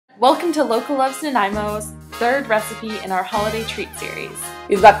Welcome to Local Loves Nanaimo's third recipe in our holiday treat series.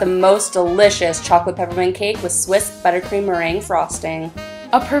 We've got the most delicious chocolate peppermint cake with Swiss buttercream meringue frosting.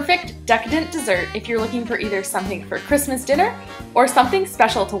 A perfect decadent dessert if you're looking for either something for Christmas dinner or something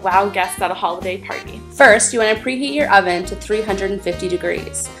special to wow guests at a holiday party. First, you want to preheat your oven to 350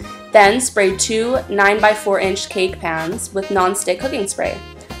 degrees. Then spray two 9x4-inch cake pans with non-stick cooking spray.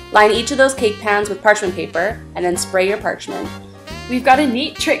 Line each of those cake pans with parchment paper and then spray your parchment. We've got a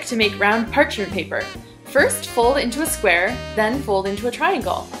neat trick to make round parchment paper. First, fold into a square, then fold into a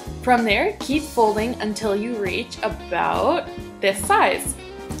triangle. From there, keep folding until you reach about this size.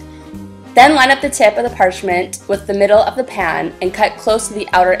 Then line up the tip of the parchment with the middle of the pan and cut close to the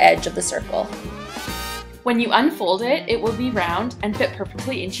outer edge of the circle. When you unfold it, it will be round and fit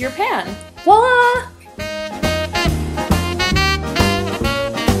perfectly into your pan. Voila!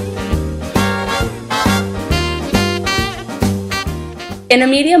 In a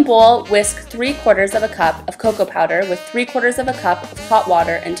medium bowl, whisk 3/4 of a cup of cocoa powder with 3/4 of a cup of hot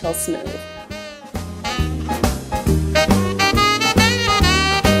water until smooth.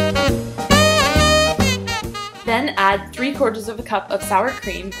 Then add 3/4 of a cup of sour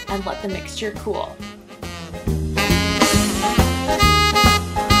cream and let the mixture cool.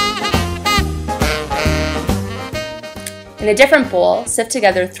 In a different bowl, sift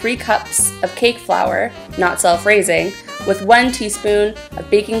together 3 cups of cake flour, not self-raising, with 1 teaspoon of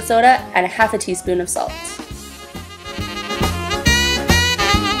baking soda and 1/2 teaspoon of salt.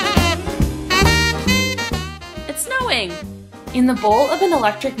 It's snowing! In the bowl of an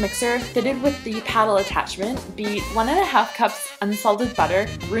electric mixer fitted with the paddle attachment, beat 1½ cups unsalted butter,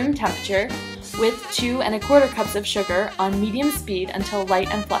 room temperature, with 2 1/4 cups of sugar on medium speed until light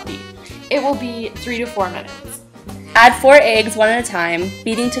and fluffy. It will be 3 to 4 minutes. Add 4 eggs one at a time,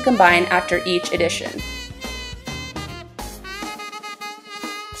 beating to combine after each addition.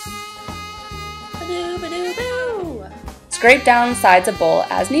 Scrape down sides of bowl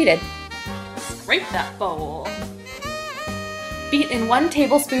as needed. Scrape that bowl. Beat in 1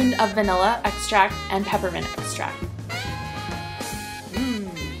 tablespoon of vanilla extract and peppermint extract.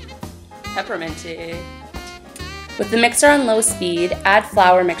 Pepperminty. With the mixer on low speed, add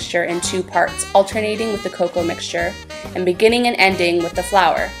flour mixture in 2 parts, alternating with the cocoa mixture, and beginning and ending with the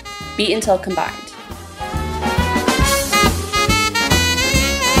flour. Beat until combined.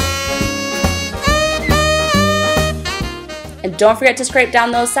 And don't forget to scrape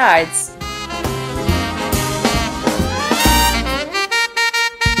down those sides.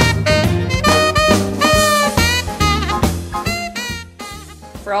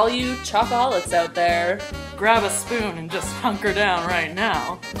 For all you chocoholics out there, grab a spoon and just hunker down right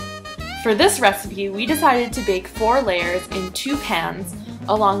now. For this recipe, we decided to bake 4 layers in 2 pans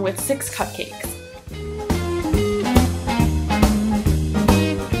along with 6 cupcakes.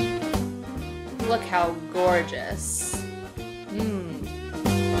 Look how gorgeous.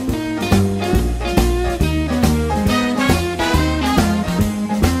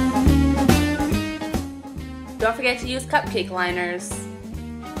 Don't forget to use cupcake liners.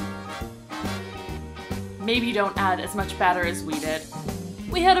 Maybe don't add as much batter as we did.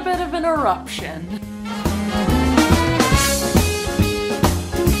 We had a bit of an eruption.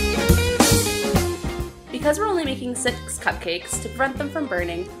 Because we're only making 6 cupcakes, to prevent them from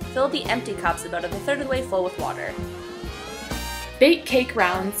burning, fill the empty cups about 1/3 of the way full with water. Bake cake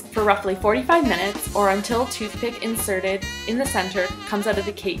rounds for roughly 45 minutes or until toothpick inserted in the center comes out of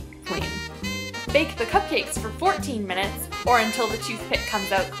the cake clean. Bake the cupcakes for 14 minutes or until the toothpick comes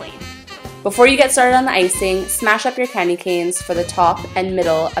out clean. Before you get started on the icing, smash up your candy canes for the top and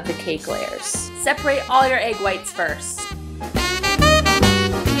middle of the cake layers. Separate all your egg whites first.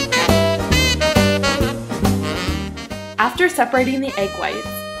 After separating the egg whites,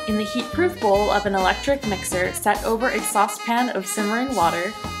 in the heat-proof bowl of an electric mixer set over a saucepan of simmering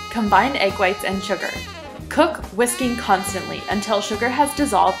water, combine egg whites and sugar. Cook, whisking constantly until sugar has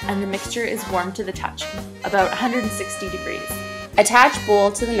dissolved and the mixture is warm to the touch, about 160 degrees. Attach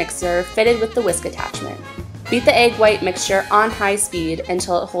bowl to the mixer fitted with the whisk attachment. Beat the egg white mixture on high speed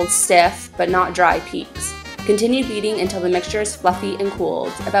until it holds stiff but not dry peaks. Continue beating until the mixture is fluffy and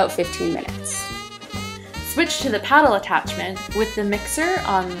cooled, about 15 minutes. Switch to the paddle attachment with the mixer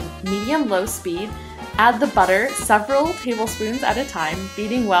on medium-low speed. Add the butter several tablespoons at a time,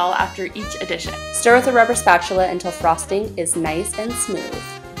 beating well after each addition. Stir with a rubber spatula until frosting is nice and smooth.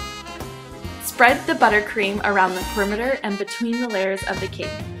 Spread the buttercream around the perimeter and between the layers of the cake,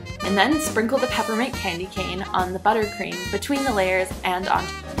 and then sprinkle the peppermint candy cane on the buttercream between the layers and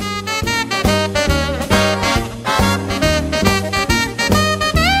onto.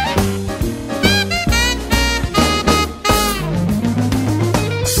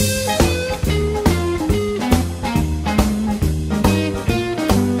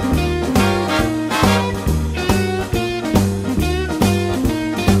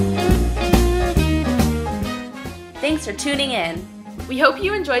 tuning in. We hope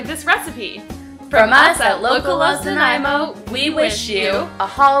you enjoyed this recipe. From us at Local Los Nanaimo, we wish you a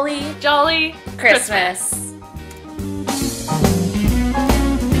holly jolly Christmas.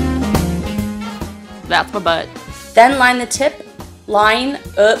 That's my butt. Then line up the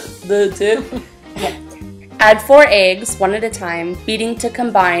tip. Add 4 eggs, one at a time, beating to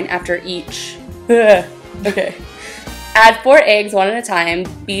combine after each. Okay. Add 4 eggs, one at a time,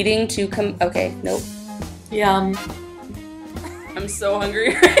 beating to okay, nope. Yum. I'm so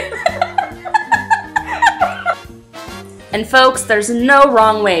hungry right now. And folks, there's no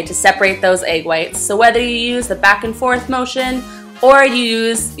wrong way to separate those egg whites. So whether you use the back and forth motion or you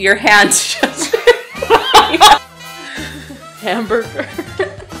use your hand to just hamburger.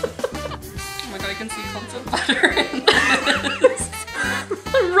 Oh my god, I can see clumps of butter in this.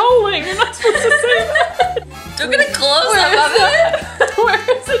 I'm rolling, you're not supposed to say that. Don't get a close up of it. Where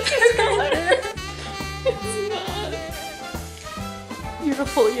is it? It's not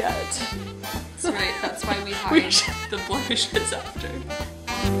beautiful yet. That's right, that's why we hide the blemishes after.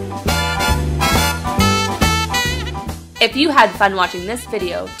 If you had fun watching this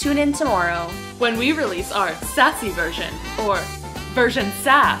video, tune in tomorrow when we release our sassy version, or version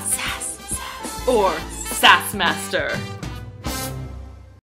sass, or Sass Master.